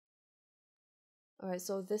Alright,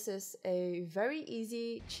 so this is a very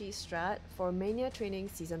easy cheese strat for Mania Training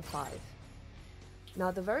Season 5.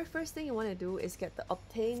 Now the very first thing you want to do is get the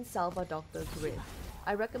Obtain Salva Doctor grid.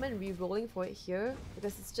 I recommend re-rolling for it here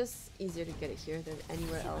because it's just easier to get it here than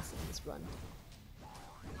anywhere else in this run.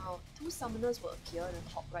 Now, 2 summoners will appear in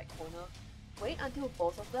the top right corner. Wait until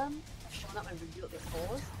both of them have shown up and revealed their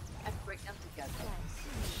cores and break them together.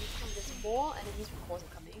 There's more enemies with cores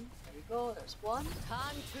coming. There we go, there's one.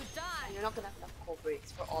 Time to die. And you're not gonna have enough core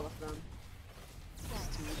breaks for all of them.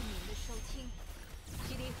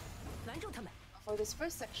 For this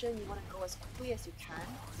first section, you want to go as quickly as you can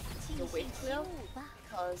to the wave clear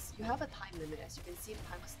because you have a time limit. As you can see, the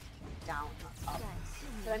time is ticking down, not up.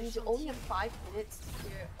 So that means you only have 5 minutes to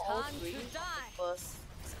clear all 3 of the first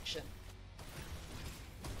section.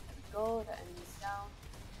 There we go, the enemy's down.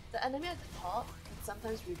 The enemy at the top can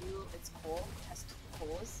sometimes reveal its core. It has 2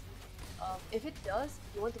 cores. If it does,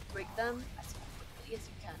 you want to break them as quickly as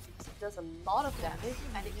you can because it does a lot of damage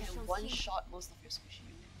and it can one-shot most of your squishy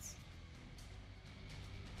units.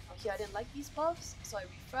 Now here I didn't like these buffs, so I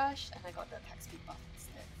refreshed and I got the attack speed buff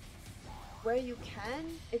instead. Where you can,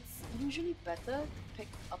 it's usually better to pick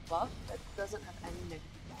a buff that doesn't have any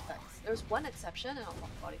negative effects. There's one exception and I'll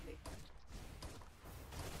talk about it later.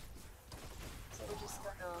 So we're just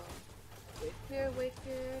gonna wave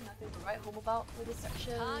clear, nothing to write home about for this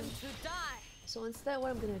section. Time to die. So instead what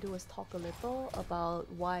I'm gonna do is talk a little about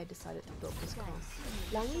why I decided to build this comp.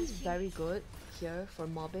 Langley is very good here for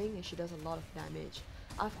mobbing and she does a lot of damage.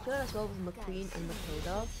 I've cleared as well with McQueen and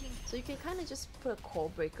Matilda, so you can kind of just put a core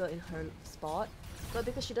breaker in her spot, but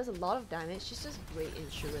because she does a lot of damage, she's just great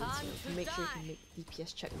insurance, to make sure you can make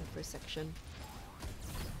DPS check in the first section.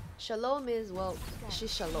 Shalom is, well,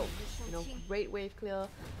 she's Shalom, great wave clear,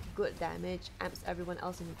 good damage, amps everyone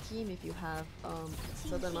else in the team if you have a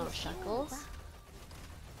certain amount of shackles.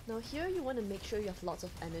 Now here you want to make sure you have lots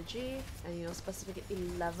of energy, and specifically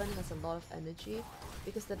 11 has a lot of energy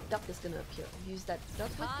because the duck is going to appear. Use that duck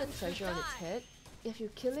with the treasure on its head. If you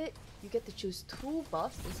kill it, you get to choose 2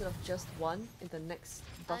 buffs instead of just 1 in the next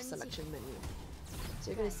buff selection menu. So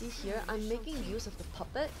you're going to see here, I'm making use of the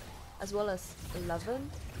puppet as well as 11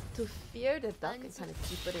 to fear the duck and kind of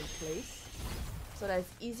keep it in place so that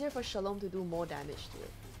it's easier for Shalom to do more damage to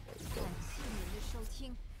it. There you go.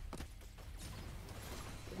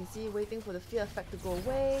 You can see waiting for the fear effect to go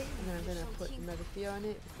away, and then I'm gonna put another fear on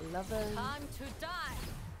it with 11. Time to die.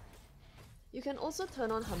 You can also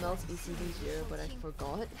turn on Hamel's ECD here, but I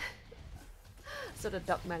forgot. So the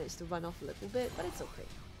duck managed to run off a little bit, but it's okay.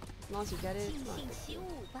 As long as you get it, it's not a big deal.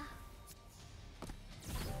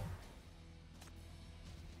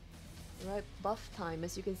 Alright, buff time.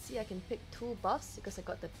 As you can see, I can pick 2 buffs because I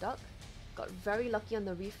got the duck. Got very lucky on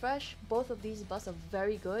the refresh. Both of these buffs are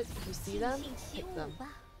very good. If you see them, pick them.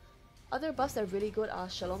 Other buffs that are really good are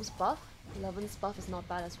Shalom's buff. 11's buff is not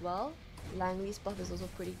bad as well. Langley's buff is also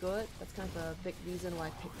pretty good. That's kind of a big reason why I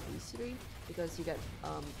picked these 3, because you get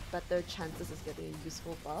better chances of getting a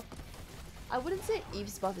useful buff. I wouldn't say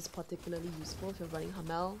Eve's buff is particularly useful if you're running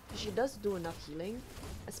Hamel, because she does do enough healing,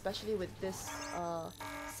 especially with this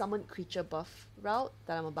summoned creature buff route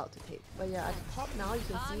that I'm about to take. But yeah, at the top now you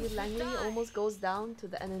can see Langley almost goes down to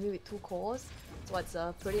the enemy with 2 cores, so it's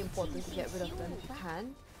pretty important to get rid of them if you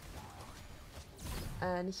can.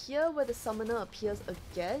 And here where the summoner appears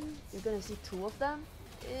again, you're gonna see 2 of them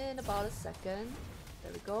in about a second.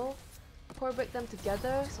 There we go. Core break them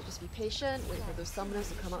together, so just be patient, wait for those summoners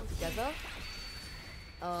to come out together.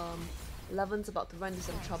 11's about to run into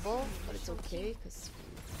some trouble, but it's okay because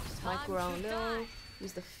we just micro around a little,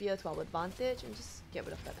 use the fear to our advantage, and just get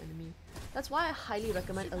rid of that enemy. That's why I highly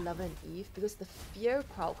recommend 11 and Eve, because the fear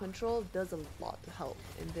crowd control does a lot to help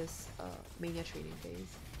in this Mania training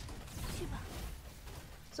phase.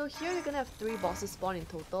 So here you're gonna have 3 bosses spawn in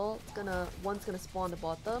total. One's gonna spawn on the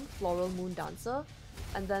bottom, Floral Moon Dancer,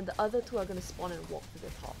 and then the other 2 are gonna spawn and walk to the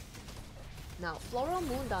top. Now, Floral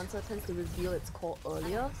Moon Dancer tends to reveal its core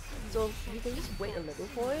earlier, so you can just wait a little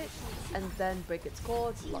for it, and then break its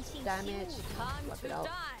core, do lots of damage, wipe it out.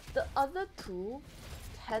 The other 2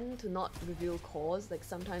 tend to not reveal cores, like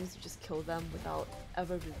sometimes you just kill them without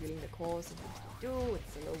ever revealing the cores, sometimes you do,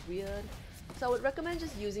 it's a little weird. So I would recommend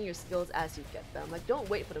just using your skills as you get them, like don't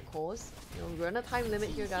wait for the cores, we're on a time limit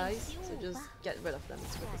here guys, so just get rid of them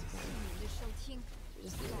as quick as you can.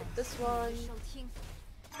 Just deal with this one.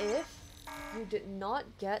 If you did not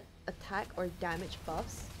get attack or damage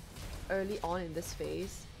buffs early on in this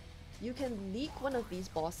phase, you can leak one of these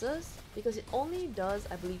bosses because it only does,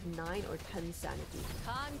 I believe, 9 or 10 sanity.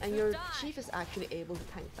 And your chief is actually able to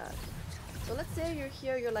tank that. So let's say you're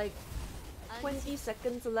here, you're like, 20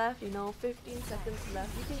 seconds left, you know, 15 seconds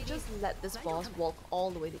left. You can just let this boss walk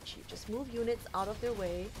all the way to cheap. Just move units out of their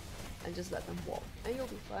way and just let them walk. And you'll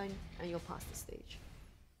be fine and you'll pass the stage.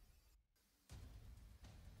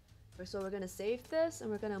 So we're gonna save this and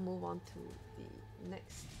we're gonna move on to the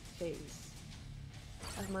next phase.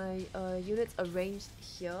 I have my units arranged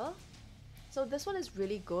here. So this one is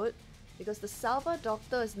really good because the Salva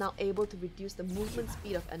Doctor is now able to reduce the movement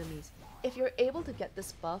speed of enemies. If you're able to get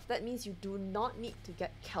this buff, that means you do not need to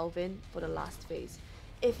get Kelvin for the last phase.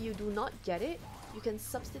 If you do not get it, you can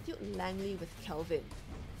substitute Langley with Kelvin.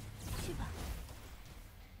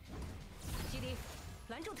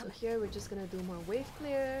 So here we're just gonna do more wave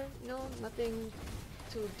clear, you know, nothing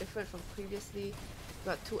too different from previously. We've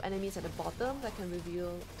got 2 enemies at the bottom that can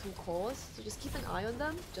reveal 2 cores, so just keep an eye on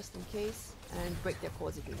them just in case and break their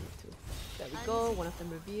cores if you need to. There we go, one of them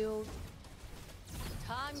revealed.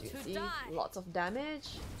 So you can see lots of damage,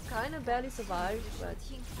 kinda barely survived, but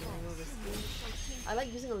no risky. I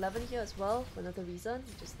like using 11 here as well for another reason,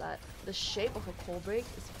 just that the shape of a core break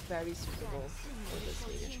is very suitable for this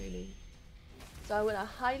Mania training. So I would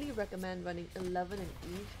highly recommend running 11 and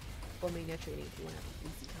Eve for Mania training if you want to have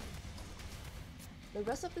an easy time. The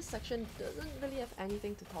rest of this section doesn't really have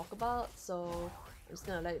anything to talk about, so I'm just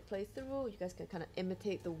gonna let it play through. You guys can kind of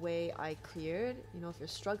imitate the way I cleared. You know, if you're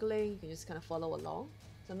struggling, you can just kind of follow along.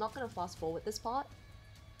 So I'm not gonna fast forward this part.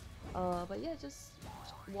 But yeah, just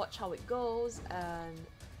watch how it goes and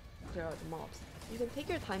clear out the mobs. You can take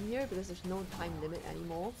your time here because there's no time limit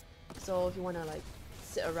anymore. So if you wanna like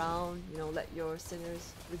sit around, you know, let your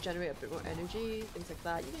sinners regenerate a bit more energy, things like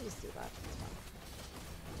that, you can just do that. It's fine.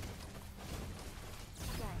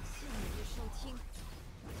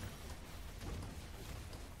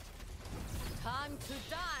 Time to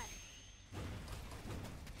die.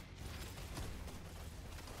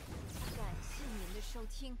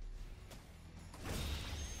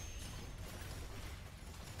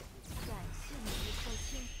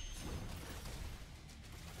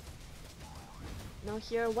 Now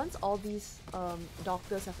here, once all these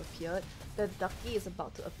doctors have appeared, the ducky is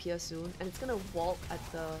about to appear soon and it's gonna walk at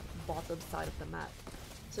the bottom side of the map.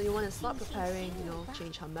 So you want to start preparing, you know,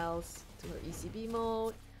 change Hamel's to her ECB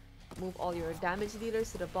mode, move all your damage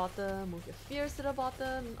dealers to the bottom, move your fears to the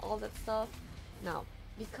bottom, and all that stuff. Now,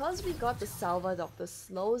 because we got the Salva Doctor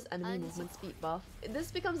slows enemy movement speed buff, this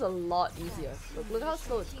becomes a lot easier. Look how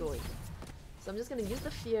slow it's going. So I'm just gonna use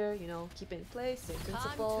the fear, you know, keep it in place, same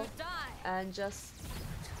principle, and just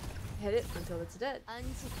hit it until it's dead.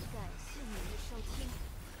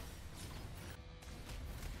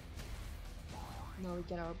 Now we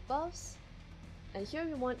get our buffs, and here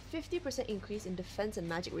we want 50% increase in defense and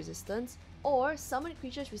magic resistance, or summoned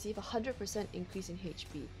creatures receive 100% increase in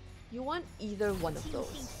HP. You want either one of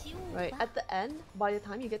those, right? At the end, by the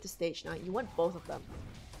time you get to stage 9, you want both of them.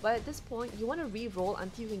 But at this point, you want to re-roll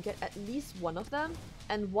until you can get at least one of them,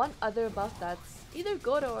 and one other buff that's either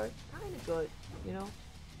good or kinda good, you know?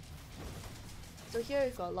 So here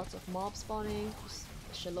we've got lots of mobs spawning, just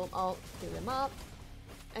Shalom out, clear them up.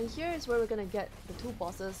 And here is where we're gonna get the 2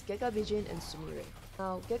 bosses, Gekabijin and Sumire.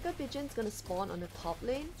 Now, Gekabijin's gonna spawn on the top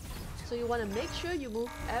lane, so you want to make sure you move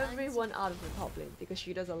everyone out of the top lane because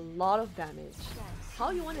she does a lot of damage. How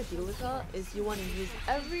you want to deal with her is you want to use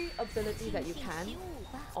every ability that you can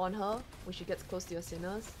on her when she gets close to your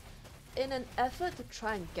sinners in an effort to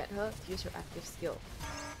try and get her to use her active skill.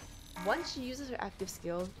 Once she uses her active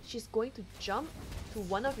skill, she's going to jump to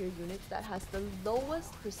one of your units that has the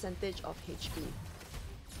lowest percentage of HP.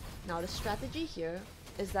 Now the strategy here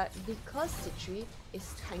is that because Citri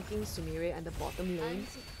is tanking Sumire and the bottom lane,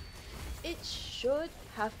 it should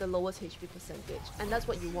have the lowest HP percentage, and that's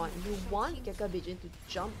what you want. You want Gekabijin to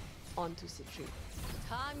jump onto Citri.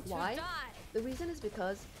 Why? The reason is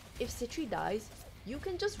because if Citri dies, you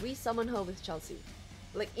can just resummon her with Chelsea,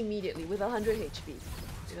 like immediately with 100 HP.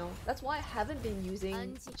 You know, that's why I haven't been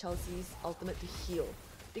using Chelsea's ultimate to heal,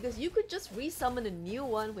 because you could just resummon a new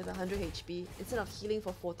one with 100 HP instead of healing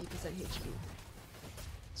for 40% HP.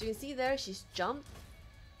 So you can see there, she's jumped,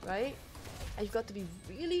 right? And you've got to be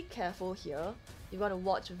really careful here. You've got to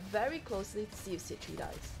watch very closely to see if Citri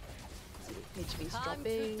dies. See, HP is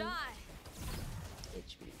dropping,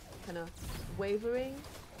 HP kind of wavering,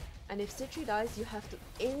 and if Citri dies, you have to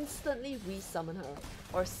instantly resummon her,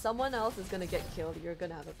 or someone else is gonna get killed. You're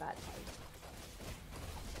gonna have a bad fight.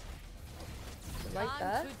 So like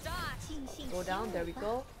that, go down, there we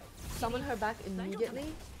go. Summon her back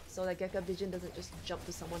immediately, so that Gekabijin doesn't just jump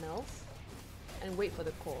to someone else, and wait for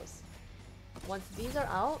the cores. Once these are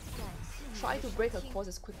out, try to break her course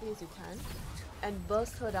as quickly as you can and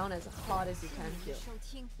burst her down as hard as you can here.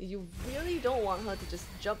 You really don't want her to just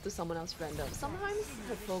jump to someone else random. Sometimes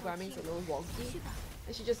her programming is a little wonky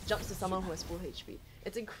and she just jumps to someone who has full HP.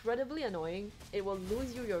 It's incredibly annoying, it will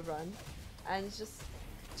lose you your run, and just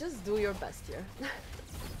do your best here.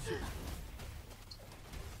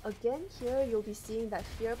 Again here you'll be seeing that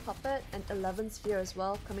Fear Puppet and 11 Sphere as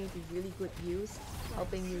well coming to really good use,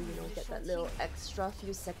 helping you, get that little extra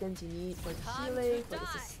few seconds you need for the healing, for the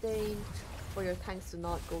sustain, for your tanks to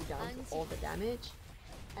not go down to all the damage.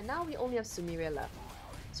 And now we only have Sumeria left.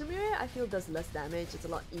 Sumeria I feel does less damage, it's a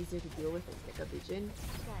lot easier to deal with than Thicker Vision.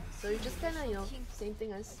 So you just kinda, same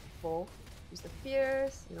thing as before. Use the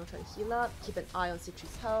Fears, try to heal up, keep an eye on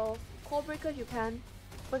Citri's health, Core Breaker if you can,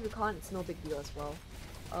 but if you can't, it's no big deal as well.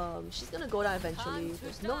 She's gonna go down eventually,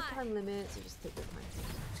 there's no time limit, so just take your time.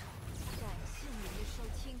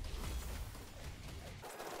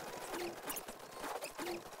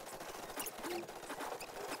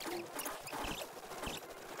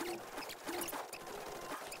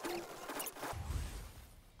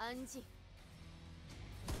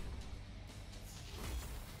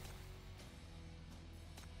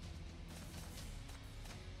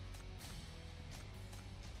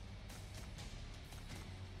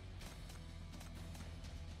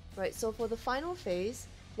 Right, so for the final phase,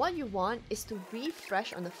 what you want is to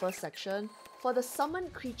refresh on the first section for the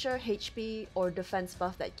summoned creature HP or defense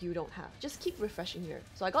buff that you don't have. Just keep refreshing here.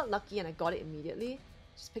 So I got lucky and I got it immediately.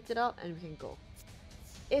 Just picked it up and we can go.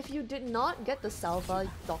 If you did not get the Salva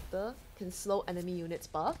Doctor can slow enemy units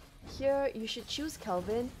buff, here you should choose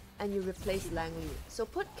Kelvin and you replace Langley. So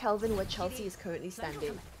put Kelvin where Chelsea is currently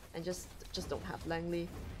standing and just don't have Langley.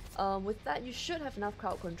 With that you should have enough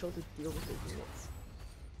crowd control to deal with the units.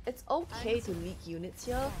 It's okay to leak units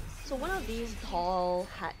here. So one of these tall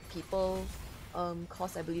hat people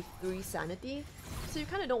costs I believe 3 sanity. So you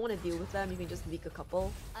kind of don't want to deal with them, you can just leak a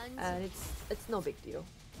couple and it's no big deal.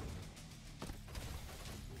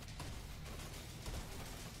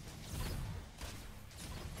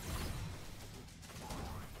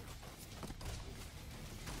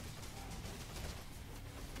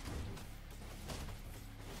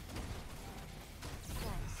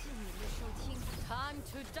 Time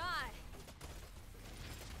to die.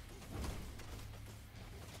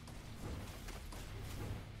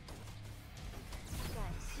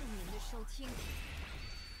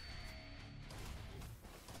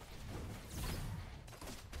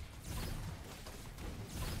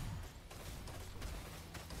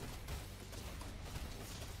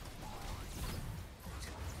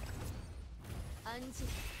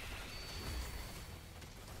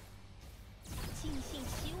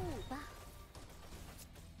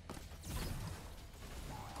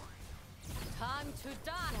 Time to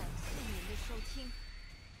die.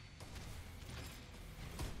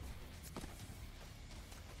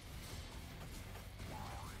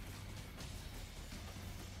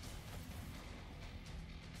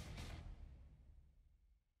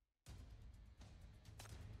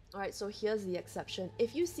 Alright, so here's the exception.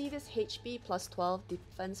 If you see this HP plus 12,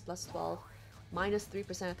 defense plus 12, minus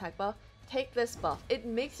 3% attack buff, take this buff. It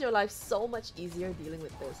makes your life so much easier dealing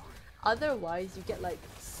with this. Otherwise, you get like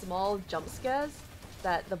small jump scares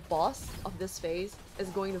that the boss of this phase is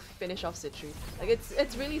going to finish off Citri. Like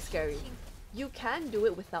it's really scary. You can do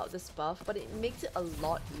it without this buff, but it makes it a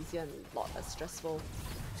lot easier and a lot less stressful.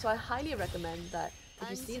 So I highly recommend that if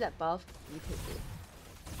you see that buff, you take it.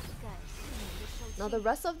 Now the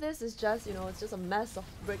rest of this is just, it's just a mess of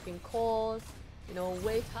breaking cores,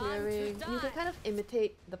 wave clearing. You can kind of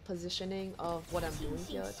imitate the positioning of what I'm doing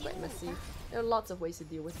here, it's quite messy. There are lots of ways to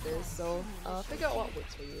deal with this, so figure out what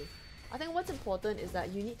works for you. I think what's important is that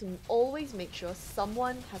you need to always make sure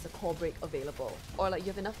someone has a core break available, or like you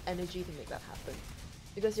have enough energy to make that happen.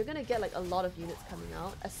 Because you're gonna get like a lot of units coming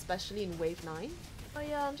out, especially in wave 9. But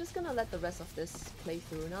yeah, I'm just gonna let the rest of this play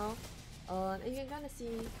through now. And you can kind of see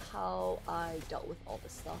how I dealt with all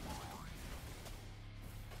this stuff.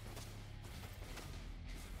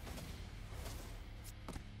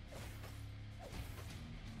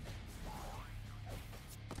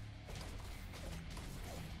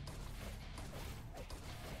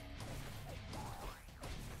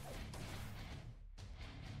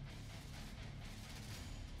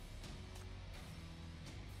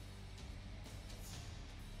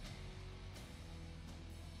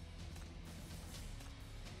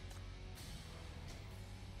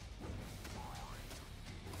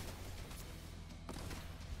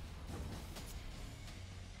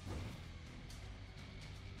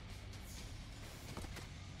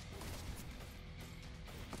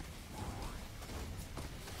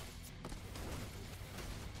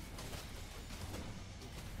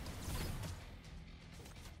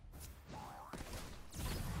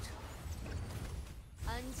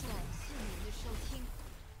 感谢您的收听，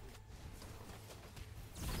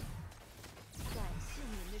感谢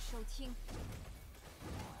您的收听，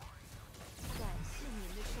感谢您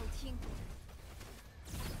的收听。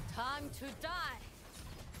Time to die。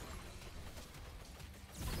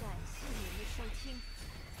感谢您的收听。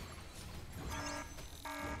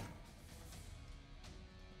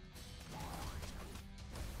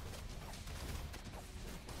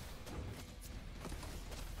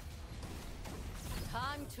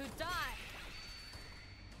Time to die。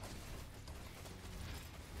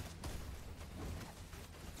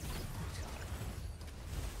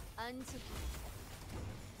安静。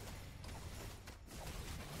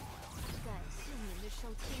感谢您的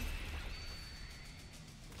收听。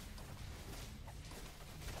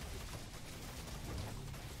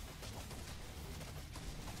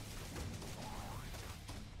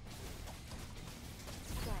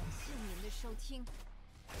感谢您的收听。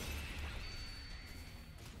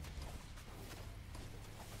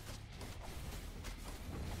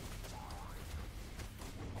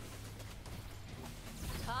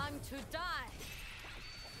Time to die。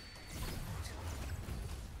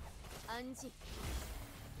安静。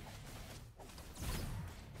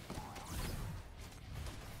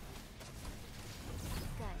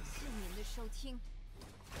感谢您的收听。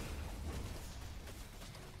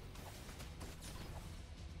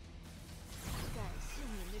感谢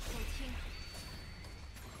您的收听。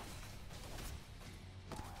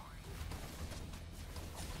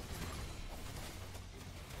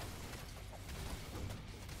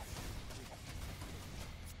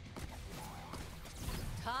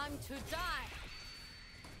Time to die。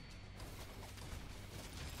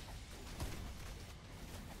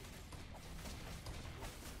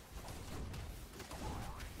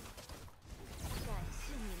感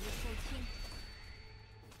谢您的收听。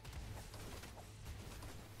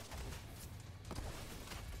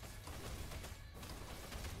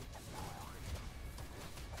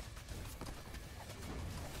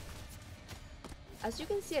As you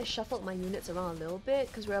can see, I shuffled my units around a little bit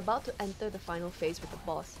because we're about to enter the final phase with the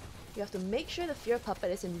boss. You have to make sure the Fear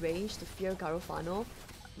Puppet is in range to Fear Garofano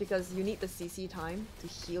because you need the CC time to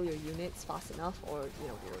heal your units fast enough or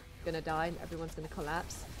you're gonna die and everyone's gonna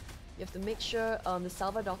collapse. You have to make sure the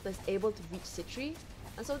Salva Doctor is able to reach Citri,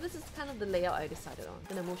 and so this is kind of the layout I decided on.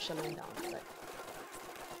 I'm gonna move Shalom down. Right?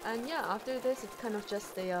 And yeah, after this it's kind of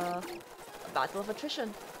just a battle of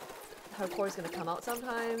attrition. Her core is gonna come out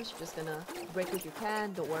sometimes, you're just gonna break if you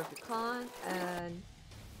can, don't worry if you can't, and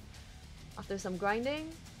after some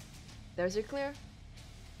grinding, there's your clear.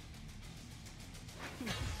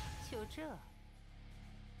 就这。